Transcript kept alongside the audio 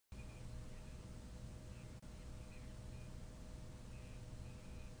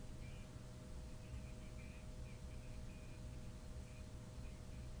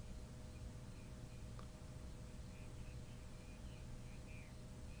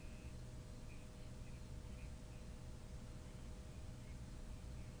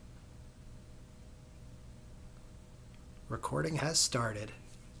recording has started.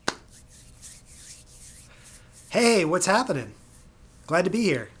 Hey, what's happening? Glad to be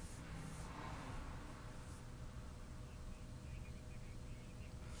here.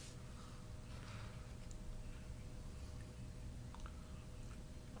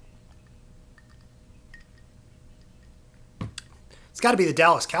 It's got to be the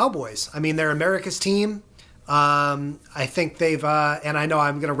Dallas Cowboys. I mean, they're America's team. I think they've, and I know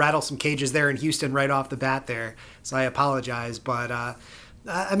I'm going to rattle some cages there in Houston right off the bat there, so I apologize. But,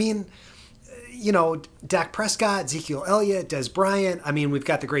 I mean, you know, Dak Prescott, Ezekiel Elliott, Des Bryant. I mean, we've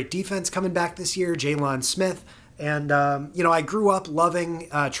got the great defense coming back this year, Jalen Smith. And, you know, I grew up loving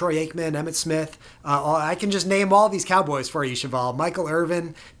Troy Aikman, Emmitt Smith. I can just name all these Cowboys for you, Cheval. Michael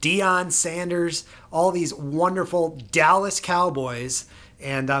Irvin, Deion Sanders, all these wonderful Dallas Cowboys.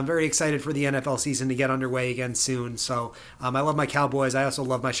 And I'm very excited for the NFL season to get underway again soon. So I love my Cowboys. I also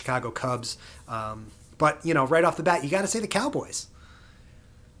love my Chicago Cubs. But, you know, right off the bat, you got to say the Cowboys.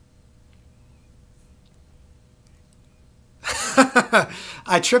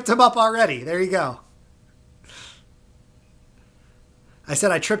 I tripped him up already. There you go. I said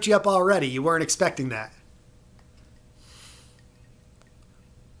I tripped you up already. You weren't expecting that.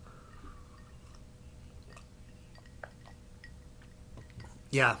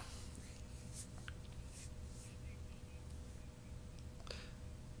 Yeah.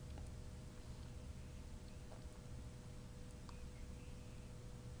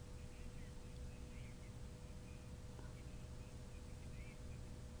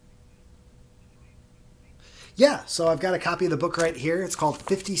 Yeah, so I've got a copy of the book right here. It's called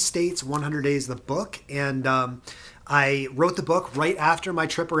 50 States, 100 Days, the book. And I wrote the book right after my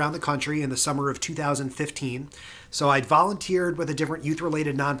trip around the country in the summer of 2015. So I'd volunteered with a different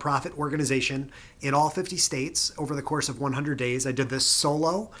youth-related nonprofit organization in all 50 states over the course of 100 days. I did this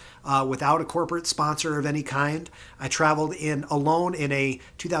solo, without a corporate sponsor of any kind. I traveled in alone in a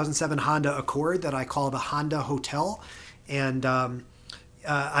 2007 Honda Accord that I call the Honda Hotel. And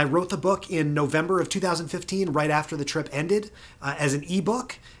I wrote the book in November of 2015, right after the trip ended, as an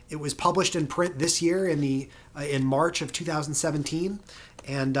ebook. It was published in print this year in March of 2017,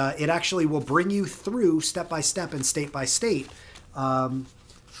 and it actually will bring you through step by step and state by state, 1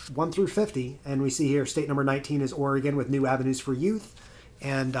 through 50. And we see here state number 19 is Oregon with new avenues for youth,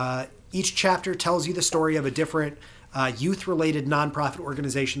 and each chapter tells you the story of a different youth-related nonprofit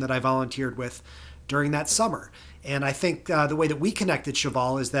organization that I volunteered with during that summer. And I think the way that we connected,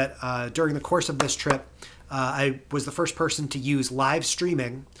 Cheval, is that during the course of this trip, I was the first person to use live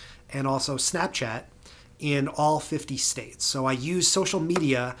streaming and also Snapchat in all 50 states. So I used social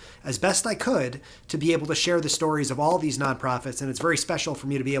media as best I could to be able to share the stories of all these nonprofits. And it's very special for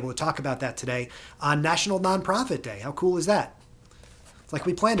me to be able to talk about that today on National Nonprofit Day. How cool is that? It's like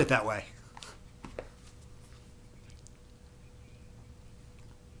we planned it that way.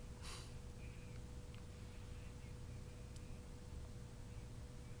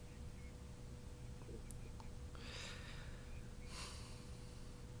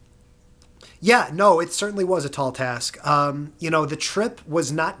 Yeah, no, it certainly was a tall task. You know, the trip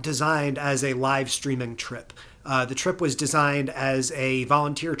was not designed as a live streaming trip. The trip was designed as a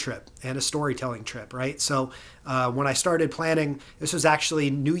volunteer trip and a storytelling trip, right? So when I started planning, this was actually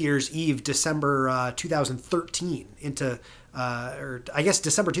New Year's Eve, December 2013 into, or I guess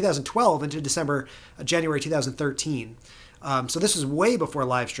December 2012 into January 2013. So this was way before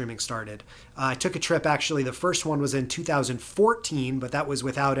live streaming started. I took a trip, actually, the first one was in 2014, but that was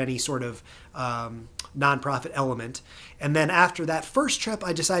without any sort of nonprofit element. And then after that first trip,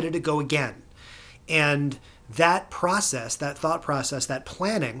 I decided to go again. And that process, that thought process, that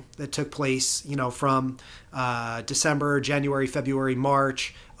planning that took place, you know, from December, January, February,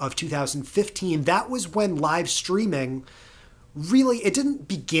 March of 2015, that was when live streaming really, it didn't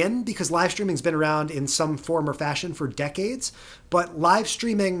begin, because live streaming's been around in some form or fashion for decades, but live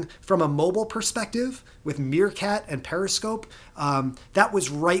streaming from a mobile perspective with Meerkat and Periscope, that was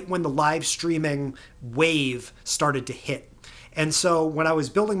right when the live streaming wave started to hit. And so when I was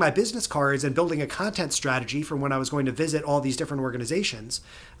building my business cards and building a content strategy for when I was going to visit all these different organizations,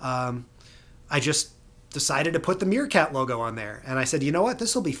 I just decided to put the Meerkat logo on there. And I said, you know what,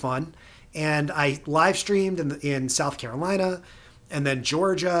 this will be fun. And I live streamed in South Carolina, and then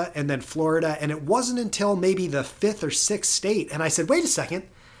Georgia, and then Florida. And it wasn't until maybe the 5th or 6th state. And I said, wait a second,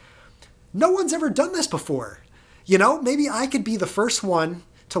 no one's ever done this before. You know, maybe I could be the first one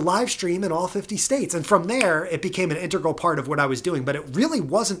to live stream in all 50 states. And from there, it became an integral part of what I was doing. But it really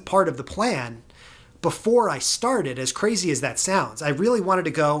wasn't part of the plan before I started, as crazy as that sounds. I really wanted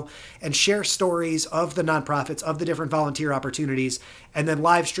to go and share stories of the nonprofits, of the different volunteer opportunities, and then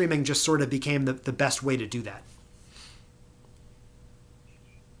live streaming just sort of became the best way to do that.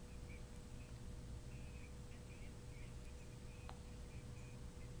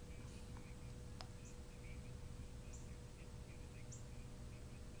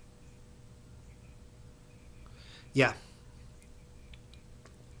 Yeah.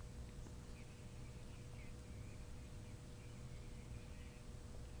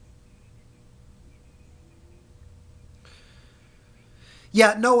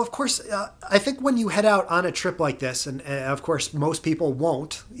 Yeah, no, of course. I think when you head out on a trip like this, and of course, most people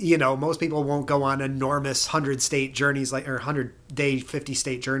won't, most people won't go on enormous 100 state journeys like, or 100-day, 50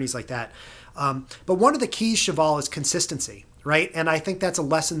 state journeys like that. But one of the keys, Cheval, is consistency, right? And I think that's a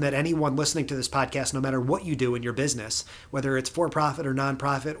lesson that anyone listening to this podcast, no matter what you do in your business, whether it's for profit or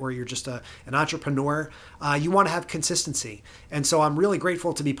nonprofit, or you're just an entrepreneur, you want to have consistency. And so I'm really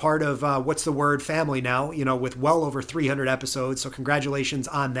grateful to be part of What's the Word family now, with well over 300 episodes. So congratulations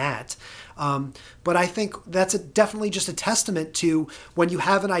on that. But I think that's definitely just a testament to when you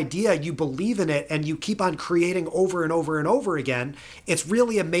have an idea, you believe in it, and you keep on creating over and over and over again, it's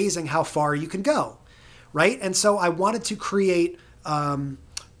really amazing how far you can go, right? And so I wanted to create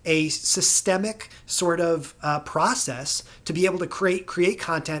a systemic sort of process to be able to create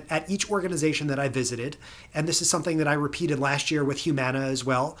content at each organization that I visited. And this is something that I repeated last year with Humana as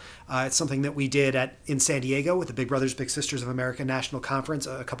well. It's something that we did in San Diego with the Big Brothers Big Sisters of America National Conference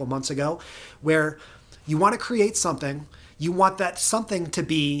a couple months ago, where you want to create something, you want that something to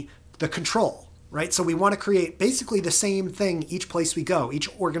be the control, right? So we want to create basically the same thing each place we go, each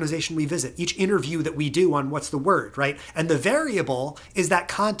organization we visit, each interview that we do on What's the Word, right? And the variable is that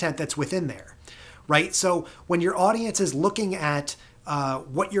content that's within there, right? So when your audience is looking at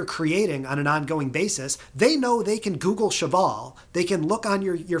what you're creating on an ongoing basis, they know they can Google Cheval, they can look on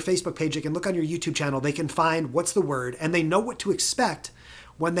your Facebook page, they can look on your YouTube channel, they can find What's the Word, and they know what to expect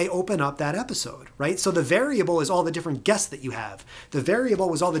when they open up that episode, right? So the variable is all the different guests that you have. The variable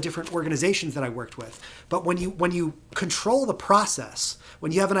was all the different organizations that I worked with. But when you control the process,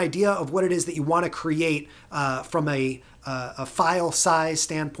 when you have an idea of what it is that you want to create from a file size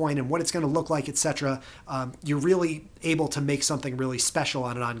standpoint and what it's going to look like, etc., you're really able to make something really special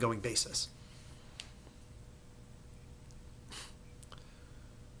on an ongoing basis.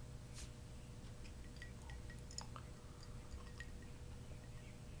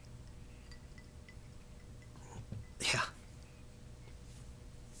 Yeah.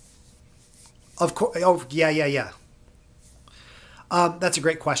 Of course. Oh, yeah, yeah, yeah. That's a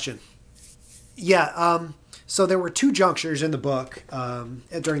great question. Yeah. So there were two junctures in the book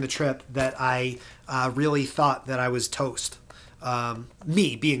during the trip that I really thought that I was toast.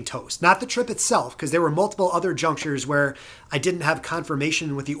 Me being toast, not the trip itself, because there were multiple other junctures where I didn't have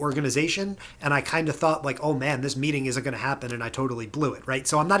confirmation with the organization, and I kind of thought like, oh man, this meeting isn't going to happen, and I totally blew it, right?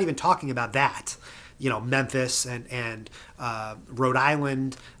 So I'm not even talking about that. Memphis and Rhode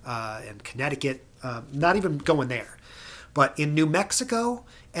Island and Connecticut, not even going there. But in New Mexico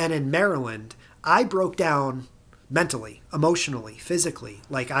and in Maryland, I broke down mentally, emotionally, physically.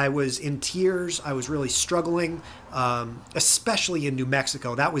 Like I was in tears. I was really struggling, especially in New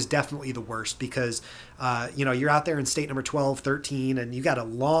Mexico. That was definitely the worst because, you're out there in state number 12, 13, and you got a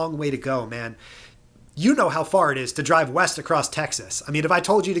long way to go, man. You know how far it is to drive west across Texas. I mean, if I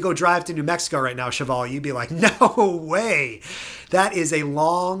told you to go drive to New Mexico right now, Cheval, you'd be like, no way. That is a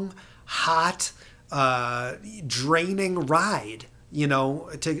long, hot, draining ride,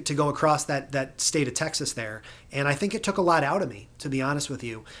 to go across that state of Texas there. And I think it took a lot out of me, to be honest with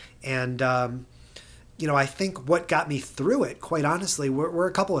you. And, I think what got me through it, quite honestly, were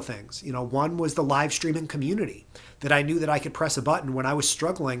a couple of things. One was the live streaming community that I knew that I could press a button. When I was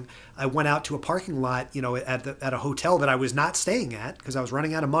struggling, I went out to a parking lot, at a hotel that I was not staying at because I was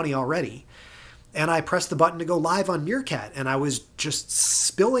running out of money already. And I pressed the button to go live on Meerkat. And I was just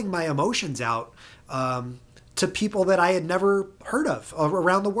spilling my emotions out to people that I had never heard of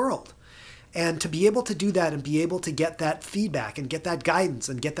around the world. And to be able to do that and be able to get that feedback and get that guidance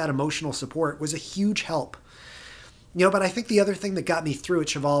and get that emotional support was a huge help. But I think the other thing that got me through it,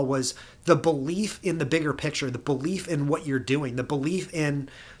 Cheval, was the belief in the bigger picture, the belief in what you're doing, the belief in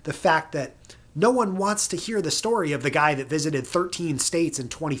the fact that no one wants to hear the story of the guy that visited 13 states in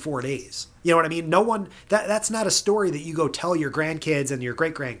 24 days. You know what I mean? No one, that's not a story that you go tell your grandkids and your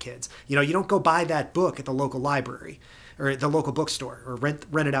great grandkids. You don't go buy that book at the local library or at the local bookstore or rent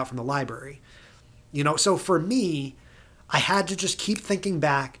it out from the library. So for me, I had to just keep thinking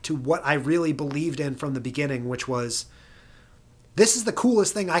back to what I really believed in from the beginning, which was, this is the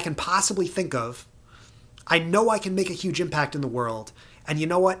coolest thing I can possibly think of. I know I can make a huge impact in the world. And you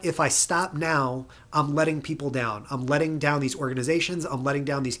know what? If I stop now, I'm letting people down. I'm letting down these organizations. I'm letting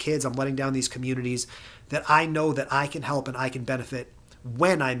down these kids. I'm letting down these communities that I know that I can help and I can benefit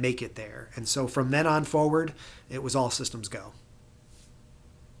when I make it there. And so from then on forward, it was all systems go.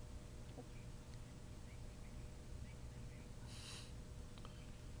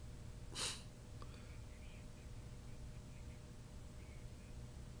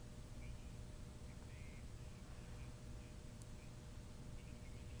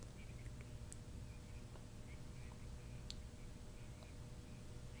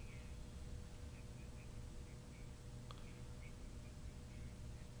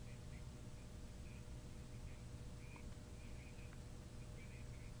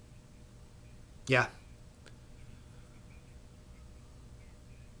 Yeah.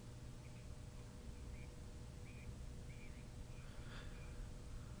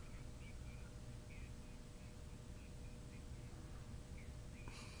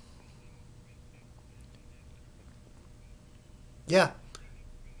 Yeah.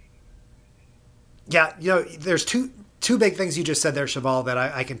 Yeah, there's two big things you just said there, Cheval, that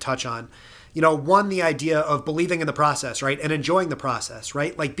I can touch on. One, the idea of believing in the process, right, and enjoying the process,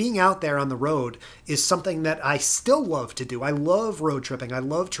 right? Like being out there on the road is something that I still love to do. I love road tripping. I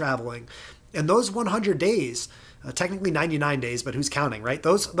love traveling, and those 100 days, technically 99 days, but who's counting, right?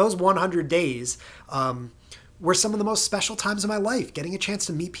 Those 100 days. Were some of the most special times of my life. Getting a chance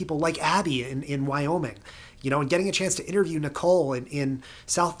to meet people like Abby in Wyoming, and getting a chance to interview Nicole in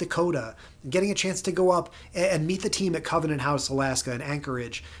South Dakota, getting a chance to go up and meet the team at Covenant House, Alaska, and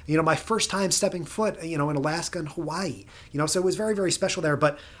Anchorage. My first time stepping foot, in Alaska and Hawaii. So it was very, very special there.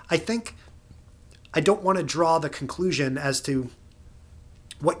 But I think I don't want to draw the conclusion as to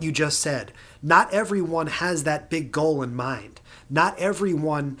what you just said. Not everyone has that big goal in mind. Not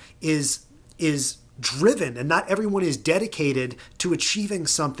everyone is driven, and not everyone is dedicated to achieving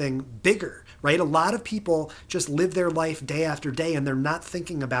something bigger, right? A lot of people just live their life day after day, and they're not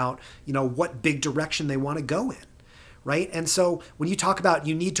thinking about, what big direction they want to go in, right? And so when you talk about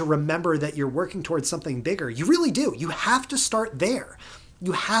you need to remember that you're working towards something bigger, you really do. You have to start there.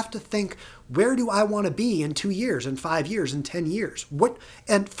 You have to think, where do I want to be in 2 years, in 5 years, in 10 years?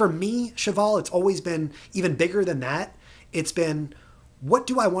 And for me, Cheval, it's always been even bigger than that. It's been, what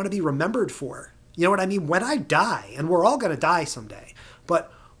do I want to be remembered for? You know what I mean? When I die, and we're all going to die someday, but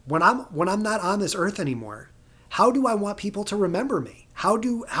when I'm not on this earth anymore, how do I want people to remember me? How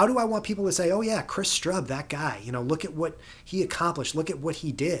do I want people to say, oh yeah, Chris Strub, that guy, look at what he accomplished, look at what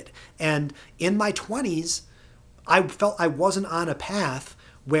he did. And in my 20s, I felt I wasn't on a path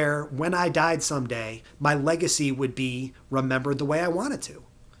where when I died someday, my legacy would be remembered the way I wanted to.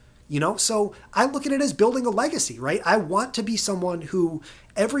 So I look at it as building a legacy, right? I want to be someone who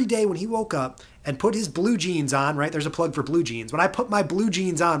every day when he woke up and put his blue jeans on, right? There's a plug for blue jeans. When I put my blue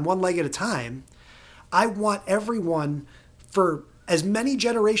jeans on one leg at a time, I want everyone for as many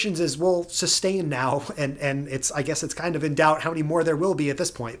generations as will sustain now. And I guess it's kind of in doubt how many more there will be at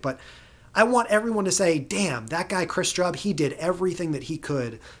this point, but I want everyone to say, damn, that guy, Chris Strub, he did everything that he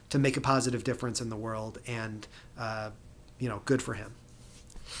could to make a positive difference in the world. And, good for him.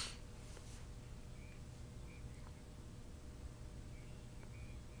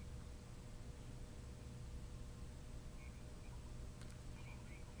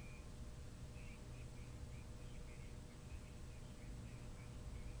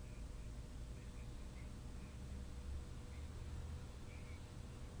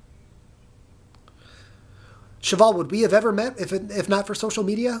 Cheval, would we have ever met if not for social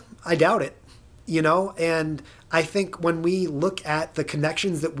media? I doubt it. And I think when we look at the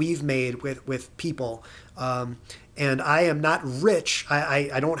connections that we've made with people, and I am not rich.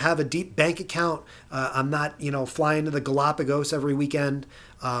 I don't have a deep bank account. I'm not, flying to the Galapagos every weekend.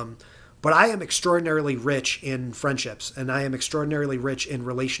 But I am extraordinarily rich in friendships, and I am extraordinarily rich in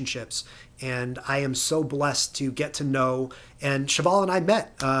relationships. And I am so blessed to get to know. And Cheval and I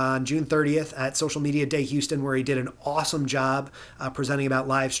met on June 30th at Social Media Day Houston, where he did an awesome job presenting about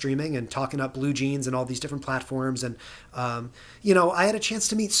live streaming and talking up Blue Jeans and all these different platforms. And, I had a chance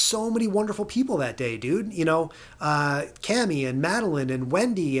to meet so many wonderful people that day, dude. Cammie and Madeline and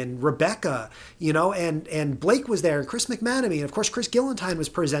Wendy and Rebecca, and Blake was there, and Chris McManamy, and of course Chris Gillentine was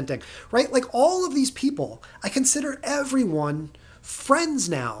presenting, right? Like all of these people, I consider everyone friends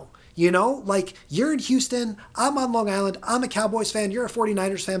now. Like you're in Houston, I'm on Long Island, I'm a Cowboys fan, you're a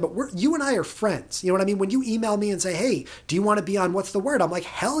 49ers fan, but you and I are friends. You know what I mean? When you email me and say, hey, do you want to be on What's the Word? I'm like,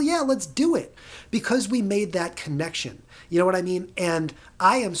 hell yeah, let's do it. Because we made that connection. You know what I mean? And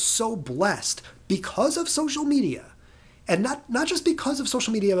I am so blessed because of social media. And not just because of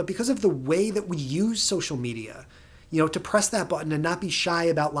social media, but because of the way that we use social media. To press that button and not be shy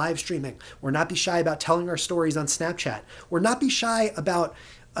about live streaming, or not be shy about telling our stories on Snapchat, or not be shy about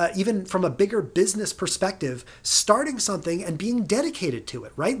even from a bigger business perspective, starting something and being dedicated to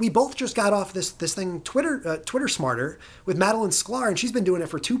it, right? We both just got off this thing, Twitter Smarter, with Madeline Sklar, and she's been doing it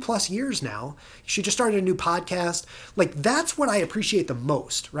for 2+ years now. She just started a new podcast. Like, that's what I appreciate the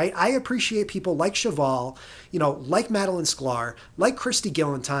most, right? I appreciate people like Cheval, like Madeline Sklar, like Christy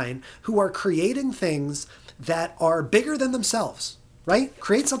Gillentine, who are creating things that are bigger than themselves, right?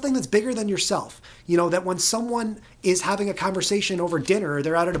 Create something that's bigger than yourself. That when someone is having a conversation over dinner, or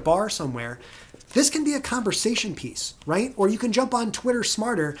they're out at a bar somewhere, this can be a conversation piece, right? Or you can jump on Twitter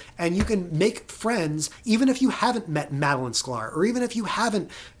Smarter and you can make friends even if you haven't met Madeline Sklar, or even if you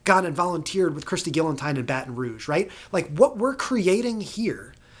haven't gone and volunteered with Christy Gillentine in Baton Rouge, right? Like what we're creating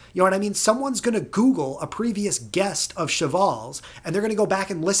here, you know what I mean? Someone's going to Google a previous guest of Cheval's, and they're going to go back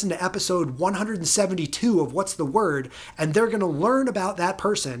and listen to episode 172 of What's the Word, and they're going to learn about that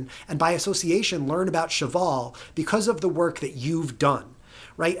person, and by association, learn about Cheval because of the work that you've done.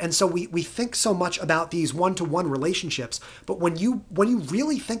 Right? And so we think so much about these one-to-one relationships, but when you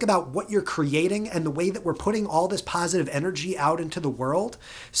really think about what you're creating and the way that we're putting all this positive energy out into the world,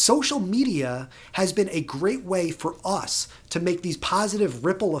 social media has been a great way for us to make these positive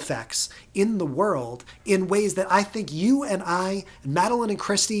ripple effects in the world in ways that I think you and I, and Madeline and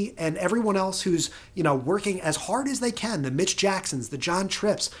Christy, and everyone else who's, you know, working as hard as they can, the Mitch Jacksons, the John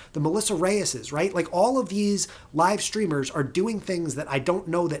Tripps, the Melissa Reyeses, right? Like all of these live streamers are doing things that I don't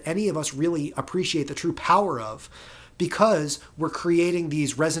know that any of us really appreciate the true power of, because we're creating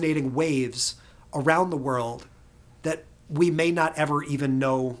these resonating waves around the world that we may not ever even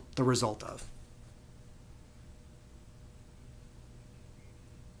know the result of.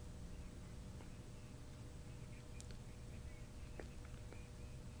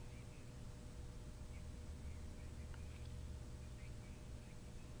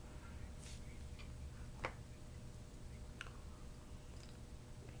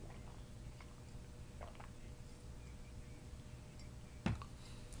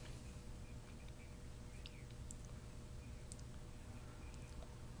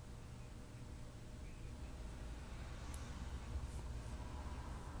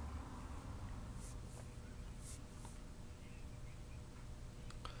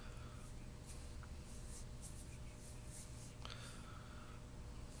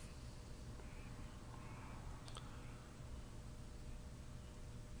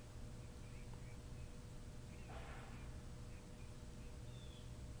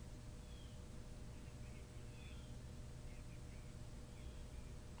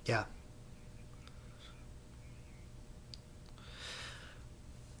 Yeah.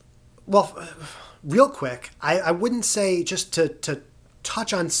 Well, real quick, I wouldn't say, just to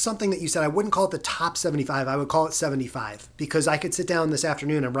touch on something that you said, I wouldn't call it the top 75. I would call it 75, because I could sit down this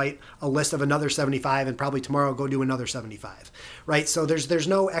afternoon and write a list of another 75 and probably tomorrow go do another 75, right? So there's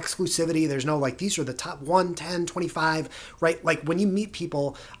no exclusivity. There's no like, these are the top 1, 10, 25, right? Like when you meet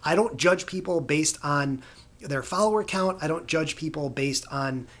people, I don't judge people based on their follower count. I don't judge people based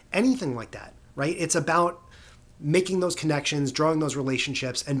on anything like that, right? It's about making those connections, drawing those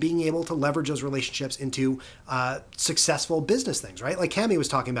relationships, and being able to leverage those relationships into successful business things, right? Like Cami was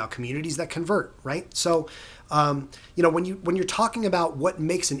talking about, communities that convert, right? So, you know, when you're talking about what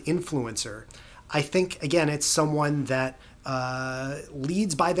makes an influencer, I think, again, it's someone that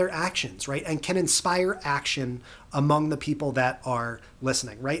leads by their actions, right? And can inspire action among the people that are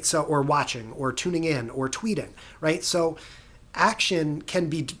listening, right? So, or watching, or tuning in, or tweeting, right? So action can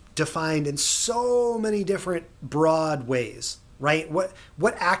be defined in so many different broad ways, right? What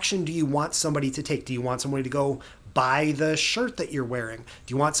action do you want somebody to take? Do you want somebody to go buy the shirt that you're wearing?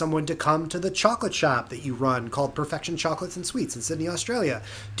 Do you want someone to come to the chocolate shop that you run called Perfection Chocolates and Sweets in Sydney, Australia?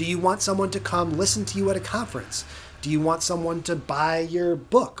 Do you want someone to come listen to you at a conference? Do you want someone to buy your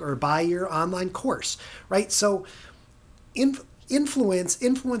book or buy your online course, right? So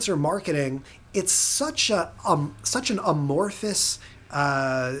influencer marketing, it's such an amorphous,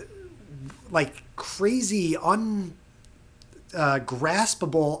 like crazy,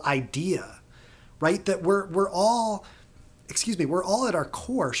 ungraspable idea, right? That we're all at our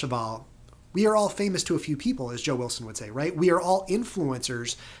core, Cheval. We are all famous to a few people, as Joe Wilson would say, right? We are all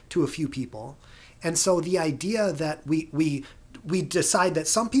influencers to a few people. And so the idea that we decide that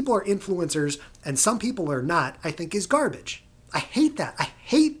some people are influencers and some people are not, I think is garbage. I hate that. I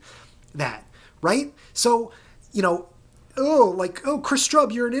hate that, right? So, you know, Chris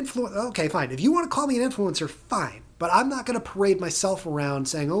Strub, you're an influencer. Okay, fine. If you want to call me an influencer, fine. But I'm not going to parade myself around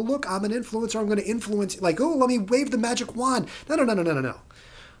saying, oh, look, I'm an influencer. I'm going to influence, like, oh, let me wave the magic wand. No.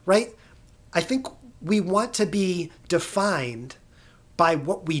 Right? I think we want to be defined by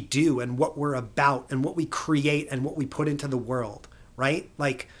what we do and what we're about and what we create and what we put into the world, right?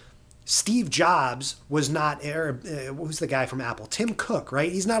 Like Steve Jobs was not, who's the guy from Apple? Tim Cook,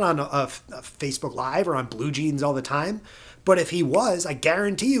 right? He's not on a Facebook Live or on Blue Jeans all the time. But if he was, I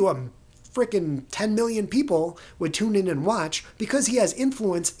guarantee you freaking 10 million people would tune in and watch, because he has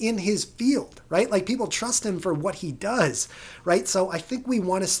influence in his field, right? Like people trust him for what he does, right? So I think we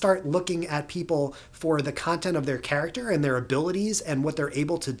want to start looking at people for the content of their character and their abilities and what they're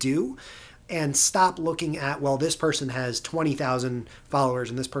able to do. and stop looking at, well, this person has 20,000 followers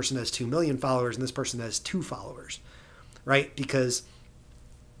and this person has 2 million followers and this person has 2 followers, right? Because,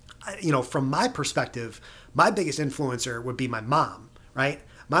 from my perspective, my biggest influencer would be my mom, right?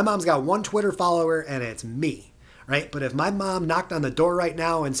 My mom's got 1 Twitter follower and it's me, right? But if my mom knocked on the door right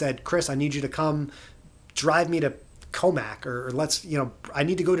now and said, Chris, I need you to come drive me to Comac, or I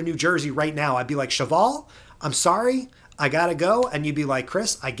need to go to New Jersey right now, I'd be like, Cheval, I'm sorry, I gotta go. And you'd be like,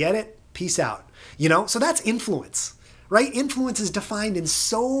 Chris, I get it, peace out. So that's influence, right? Influence is defined in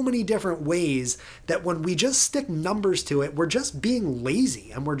so many different ways that when we just stick numbers to it, we're just being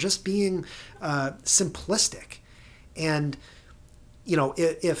lazy and we're just being simplistic. And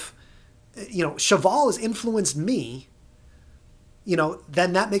if Cheval has influenced me,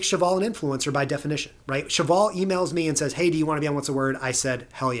 then that makes Cheval an influencer by definition, right? Cheval emails me and says, hey, do you want to be on What's the Word? I said,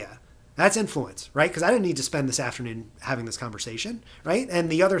 hell yeah. That's influence, right? Because I didn't need to spend this afternoon having this conversation, right? And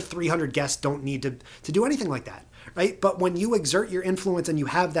the other 300 guests don't need to do anything like that, right? But when you exert your influence and you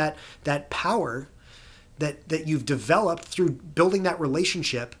have that power that you've developed through building that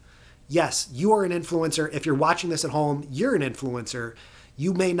relationship, yes, you are an influencer. If you're watching this at home, you're an influencer.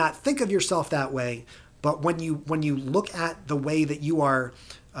 You may not think of yourself that way, but when you look at the way that you are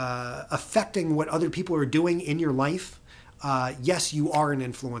affecting what other people are doing in your life, yes, you are an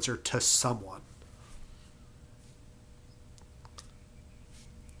influencer to someone.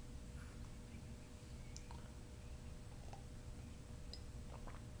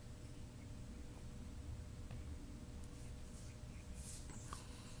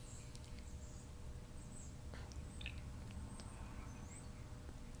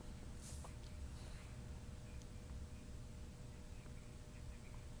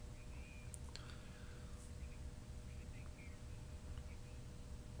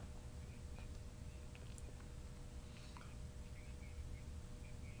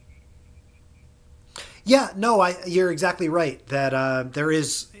 Yeah, no, you're exactly right that there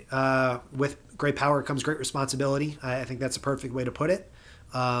is, with great power comes great responsibility. I think that's a perfect way to put it.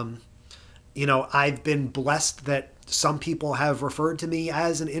 Um, I've been blessed that some people have referred to me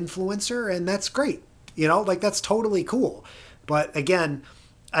as an influencer, and that's great. That's totally cool. But again,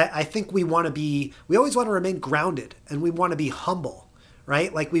 I think we always want to remain grounded and we want to be humble,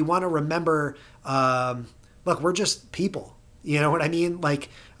 right? Like we want to remember, look, we're just people. You know what I mean?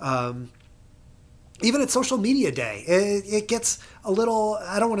 Even at social media day, it gets a little,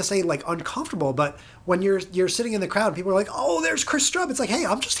 I don't want to say like uncomfortable, but when you're sitting in the crowd, people are like, oh, there's Chris Strub. It's like, hey,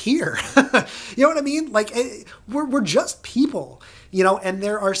 I'm just here. You know what I mean? We're just people, and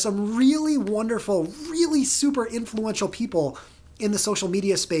there are some really wonderful, really super influential people in the social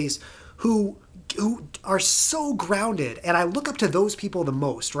media space who are so grounded. And I look up to those people the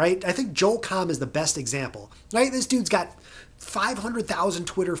most, right? I think Joel Comm is the best example, right? This dude's got 500,000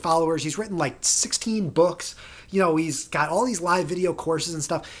 Twitter followers. He's written like 16 books. He's got all these live video courses and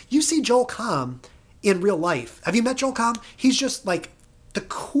stuff. You see Joel Comm in real life. Have you met Joel Comm? He's just like the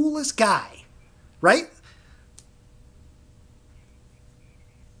coolest guy, right?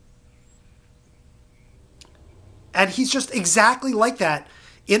 And he's just exactly like that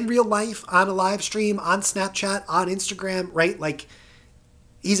in real life, on a live stream, on Snapchat, on Instagram, right? Like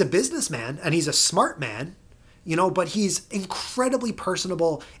he's a businessman and he's a smart man, but he's incredibly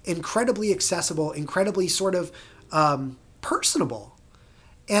personable, incredibly accessible, incredibly sort of personable.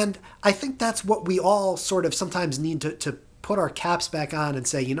 And I think that's what we all sort of sometimes need to put our caps back on and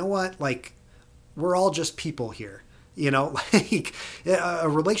say, you know what, like we're all just people here. Like a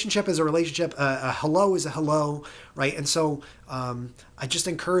relationship is a relationship, a hello is a hello, right? And so I just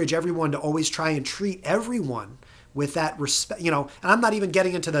encourage everyone to always try and treat everyone with that respect, and I'm not even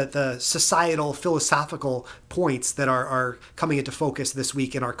getting into the societal philosophical points that are coming into focus this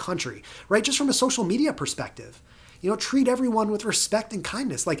week in our country, right? Just from a social media perspective, treat everyone with respect and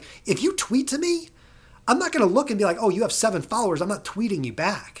kindness. Like if you tweet to me, I'm not going to look and be like, oh, you have 7 followers. I'm not tweeting you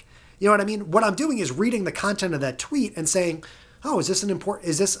back. You know what I mean? What I'm doing is reading the content of that tweet and saying, oh, is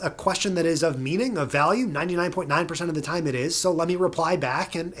this a question that is of meaning, of value? 99.9% of the time it is. So let me reply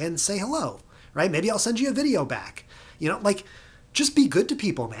back and say hello. Right? Maybe I'll send you a video back. Just be good to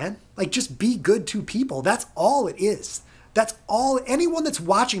people, man. Like, just be good to people. That's all it is. That's all. Anyone that's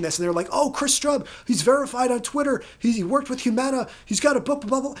watching this and they're like, oh, Chris Strub, he's verified on Twitter. He worked with Humana. He's got a book,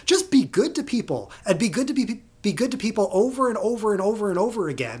 blah, blah, blah. Just be good to people and be good to people over and over and over and over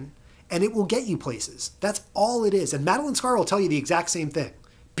again. And it will get you places. That's all it is. And Madeline Scar will tell you the exact same thing.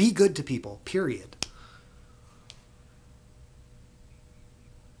 Be good to people, period.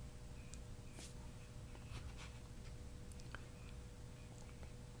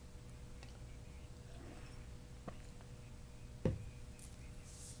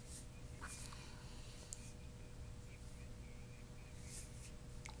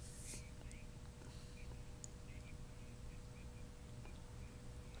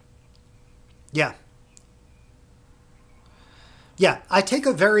 Yeah. Yeah, I take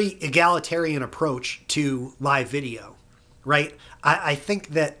a very egalitarian approach to live video, right? I think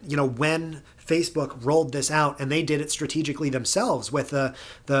that, when Facebook rolled this out and they did it strategically themselves with the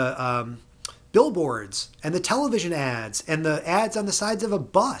billboards and the television ads and the ads on the sides of a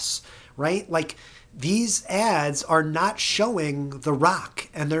bus, right? Like these ads are not showing The Rock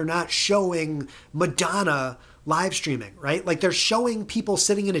and they're not showing Madonna live streaming, right? Like they're showing people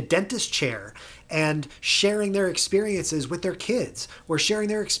sitting in a dentist chair and sharing their experiences with their kids or sharing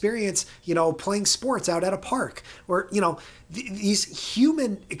their experience, playing sports out at a park or, these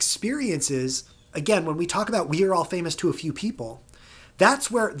human experiences. Again, when we talk about we are all famous to a few people, that's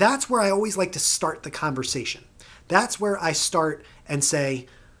where I always like to start the conversation. That's where I start and say,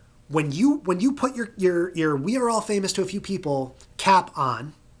 when you put your we are all famous to a few people cap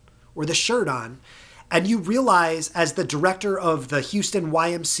on or the shirt on, and you realize as the director of the Houston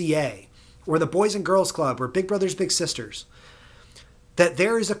YMCA or the Boys and Girls Club or Big Brothers Big Sisters, that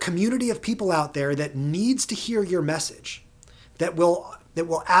there is a community of people out there that needs to hear your message, that will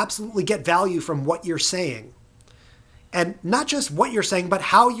absolutely get value from what you're saying. And not just what you're saying, but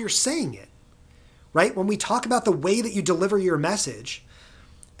how you're saying it, right? When we talk about the way that you deliver your message,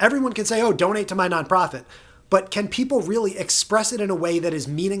 everyone can say, oh, donate to my nonprofit. But can people really express it in a way that is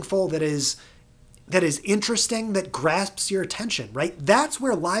meaningful, that is interesting, that grasps your attention, right? That's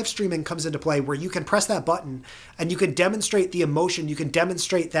where live streaming comes into play, where you can press that button and you can demonstrate the emotion, you can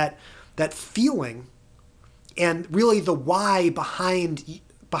demonstrate that feeling and really the why behind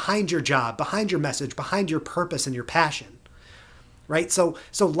your job, behind your message, behind your purpose and your passion, right? So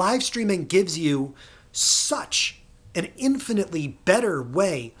live streaming gives you such an infinitely better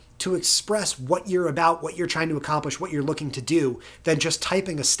way to express what you're about, what you're trying to accomplish, what you're looking to do, than just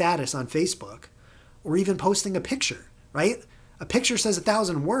typing a status on Facebook or even posting a picture, right? A picture says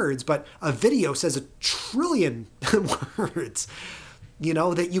 1,000 words, but a video says 1,000,000,000,000 words,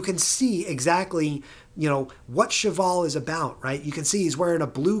 that you can see exactly, what Cheval is about, right? You can see he's wearing a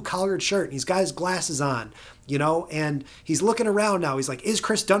blue collared shirt and he's got his glasses on, and he's looking around now. He's like, is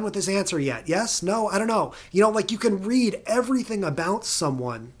Chris done with his answer yet? Yes? No? I don't know. Like you can read everything about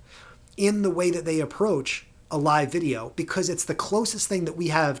someone in the way that they approach a live video because it's the closest thing that we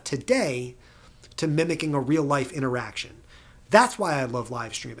have today to mimicking a real life interaction. That's why I love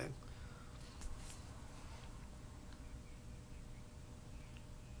live streaming.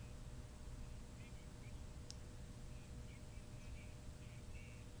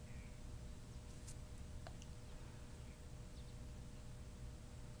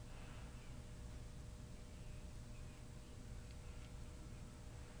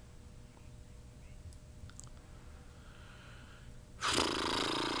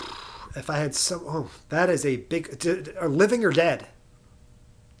 If I had that is a big, living or dead.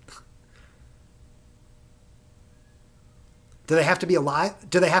 Do they have to be alive?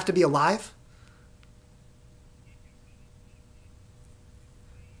 Do they have to be alive?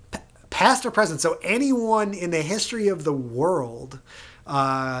 Past or present. So anyone in the history of the world,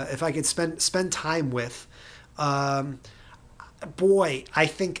 if I could spend time with, boy, I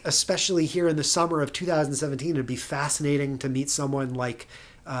think especially here in the summer of 2017, it'd be fascinating to meet someone like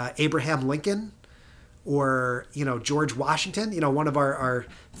Abraham Lincoln or, George Washington, one of our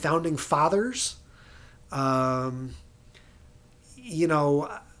founding fathers. Yeah,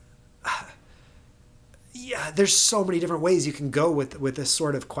 there's so many different ways you can go with this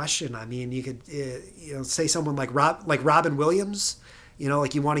sort of question. I mean, you could, say someone like Robin Williams,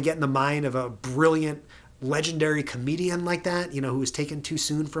 like you want to get in the mind of a brilliant, legendary comedian like that, who was taken too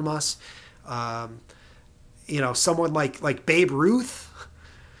soon from us. Someone like Babe Ruth,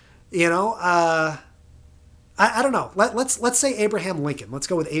 I don't know. Let's say Abraham Lincoln. Let's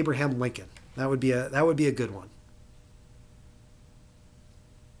go with Abraham Lincoln. That would be a good one.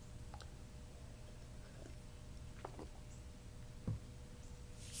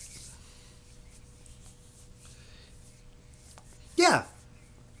 Yeah.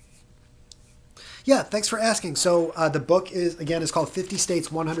 Yeah, thanks for asking. So the book is called 50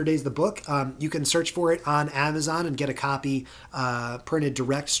 States, 100 Days, the book. You can search for it on Amazon and get a copy printed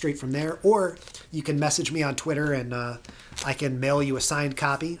direct straight from there. Or you can message me on Twitter and I can mail you a signed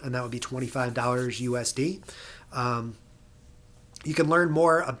copy, and that would be $25 USD. You can learn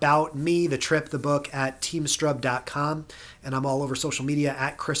more about me, the trip, the book at teamstrub.com. And I'm all over social media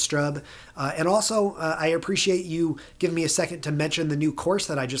at Chris Strub. And also, I appreciate you giving me a second to mention the new course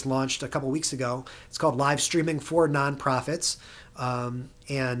that I just launched a couple weeks ago. It's called Live Streaming for Nonprofits.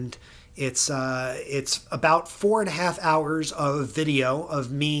 And it's about 4.5 hours of video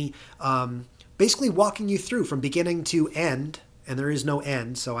of me basically walking you through from beginning to end and there is no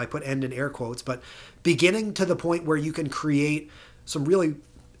end, so I put end in air quotes, but beginning to the point where you can create some really,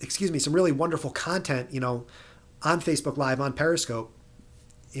 some really wonderful content, on Facebook Live, on Periscope,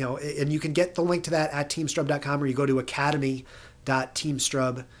 and you can get the link to that at teamstrub.com, or you go to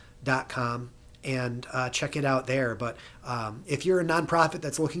academy.teamstrub.com and check it out there. But if you're a nonprofit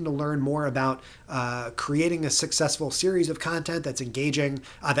that's looking to learn more about creating a successful series of content that's engaging,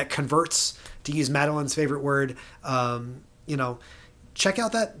 that converts, to use Madeline's favorite word, check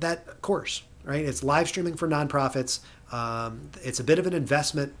out that course, right? It's live streaming for nonprofits. It's a bit of an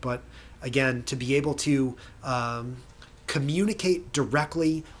investment, but again, to be able to communicate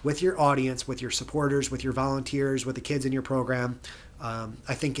directly with your audience, with your supporters, with your volunteers, with the kids in your program,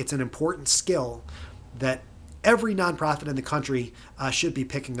 I think it's an important skill that every nonprofit in the country should be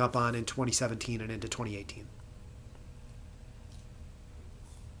picking up on in 2017 and into 2018.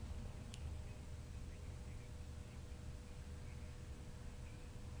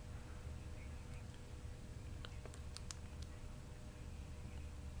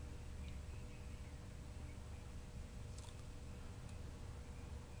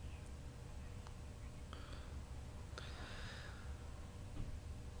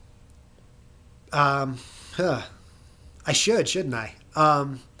 Huh. I shouldn't I?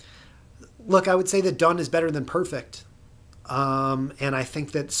 Look, I would say that done is better than perfect. And I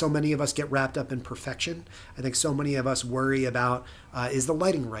think that so many of us get wrapped up in perfection. I think so many of us worry about, is the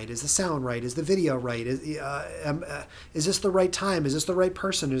lighting right? Is the sound right? Is the video right? Is this the right time? Is this the right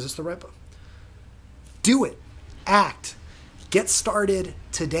person? Is this the right... Do it. Act. Get started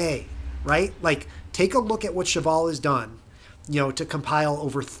today, right? Like, take a look at what Cheval has done, to compile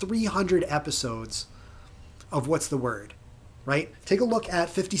over 300 episodes of What's the Word, right? Take a look at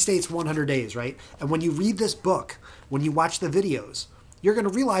 50 States, 100 Days, right? And when you read this book, when you watch the videos, you're going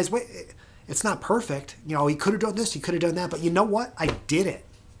to realize, wait, it's not perfect. He could have done this, he could have done that, but you know what? I did it,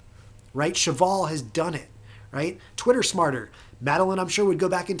 right? Cheval has done it, right? Twitter smarter. Madeline, I'm sure, would go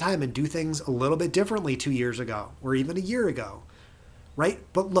back in time and do things a little bit differently 2 years ago or even a year ago, right?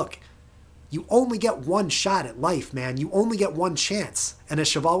 But look, you only get one shot at life, man. You only get one chance. And as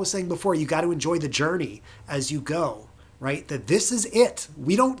Cheval was saying before, you got to enjoy the journey as you go, right? That this is it.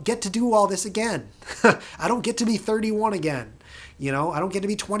 We don't get to do all this again. I don't get to be 31 again. I don't get to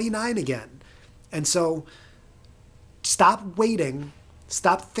be 29 again. And so stop waiting,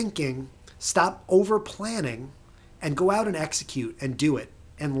 stop thinking, stop over planning, and go out and execute and do it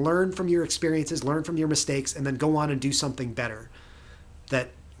and learn from your experiences, learn from your mistakes, and then go on and do something better. That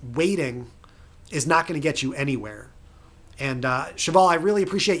waiting is not going to get you anywhere. And Cheval, I really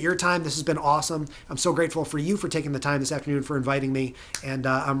appreciate your time. This has been awesome. I'm so grateful for you for taking the time this afternoon, for inviting me. And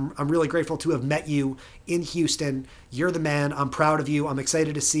I'm really grateful to have met you in Houston. You're the man. I'm proud of you. I'm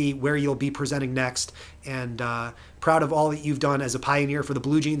excited to see where you'll be presenting next. And proud of all that you've done as a pioneer for the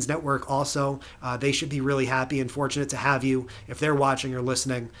Blue Jeans Network also. They should be really happy and fortunate to have you if they're watching or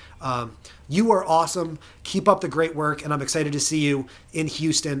listening. You are awesome. Keep up the great work, and I'm excited to see you in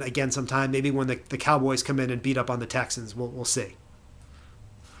Houston again sometime, maybe when the Cowboys come in and beat up on the Texans. We'll see.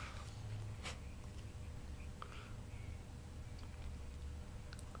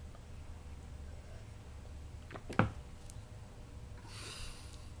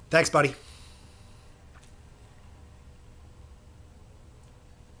 Thanks, buddy.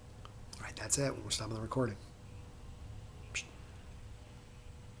 All right, that's it. We're stopping the recording.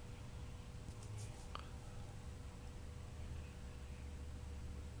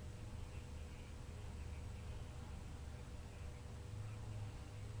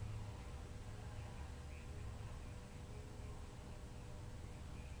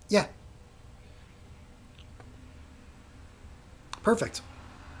 Yeah. Perfect.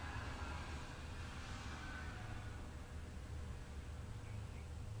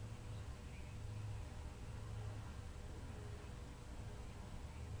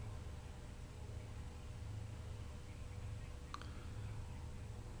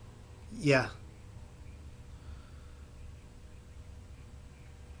 Yeah.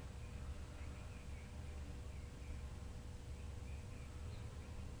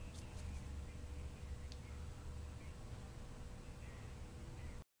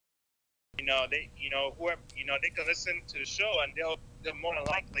 Whoever, they can listen to the show and they'll more than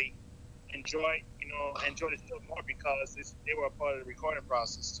likely enjoy the show more because they were a part of the recording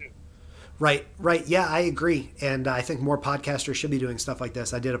process too. Right. Yeah, I agree. And I think more podcasters should be doing stuff like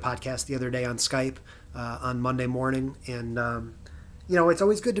this. I did a podcast the other day on Skype on Monday morning. And, it's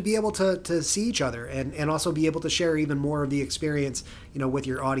always good to be able to see each other and also be able to share even more of the experience, with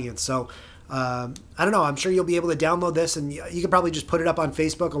your audience. So I don't know. I'm sure you'll be able to download this and you can probably just put it up on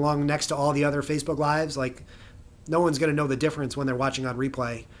Facebook along next to all the other Facebook Lives. Like, no one's going to know the difference when they're watching on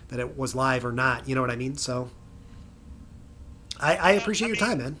replay that it was live or not. You know what I mean? So I appreciate your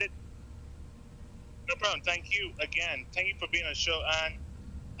time, man. No problem. Thank you again. Thank you for being on the show. And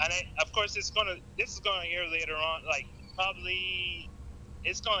of course, this is gonna air later on. Like probably,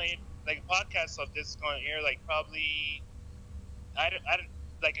 it's gonna like a podcast of this is gonna air like probably. I don't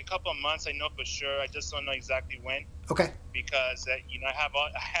like a couple of months. I know for sure. I just don't know exactly when. Okay. Because I have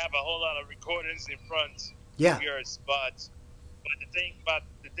a whole lot of recordings in front of yours, but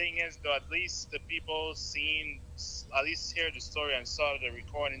the thing is though, at least the people at least hear the story and saw the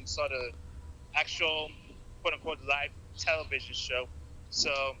recording, saw the actual quote unquote live television show.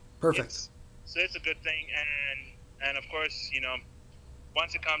 So perfect. So it's a good thing, and of course,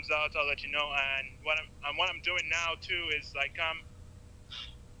 once it comes out, I'll let you know. And what I'm doing now too is like I'm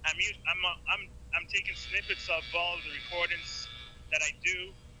taking snippets of all the recordings that I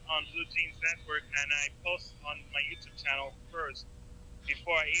do on Blue Jeans Network, and I post on my YouTube channel first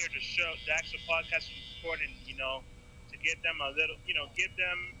before I air the show, the actual podcast recording. To give them a little, give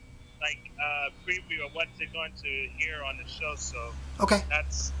them like a preview of what they're going to hear on the show. So okay,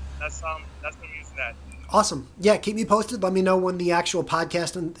 that's how I'm using that. Awesome. Yeah, keep me posted. Let me know when the actual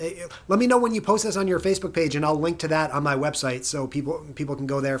podcast, and let me know when you post this on your Facebook page, and I'll link to that on my website so people can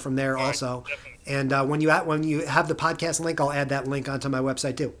go there from there also. Definitely. And when you have the podcast link, I'll add that link onto my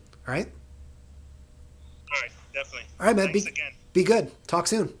website too. All right. All right, definitely. All right, man. Thanks again. Be good. Talk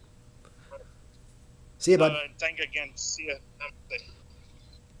soon. See you, bud. Thank you again. See you.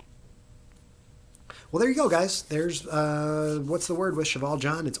 Well, there you go, guys. There's What's the Word with Cheval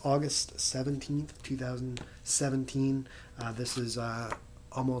John. It's August 17th, 2017. This is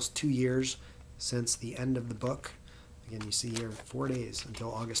almost 2 years since the end of the book. Again, you see here 4 days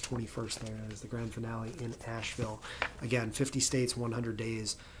until August 21st. There is the grand finale in Asheville. Again, 50 states, 100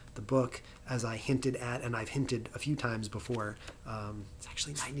 days. The book, as I hinted at, and I've hinted a few times before, it's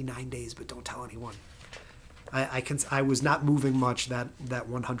actually 99 days, but don't tell anyone. I was not moving much that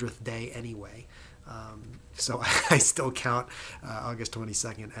 100th day anyway. So I still count August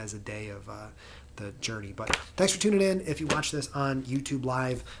 22nd as a day of the journey. But thanks for tuning in. If you watch this on YouTube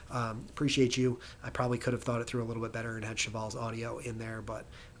Live, appreciate you. I probably could have thought it through a little bit better and had Cheval's audio in there, but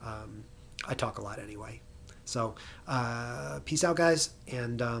I talk a lot anyway. So peace out, guys,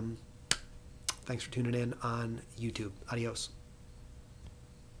 and thanks for tuning in on YouTube. Adios.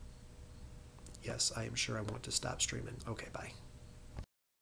 Yes, I am sure I want to stop streaming. Okay, bye.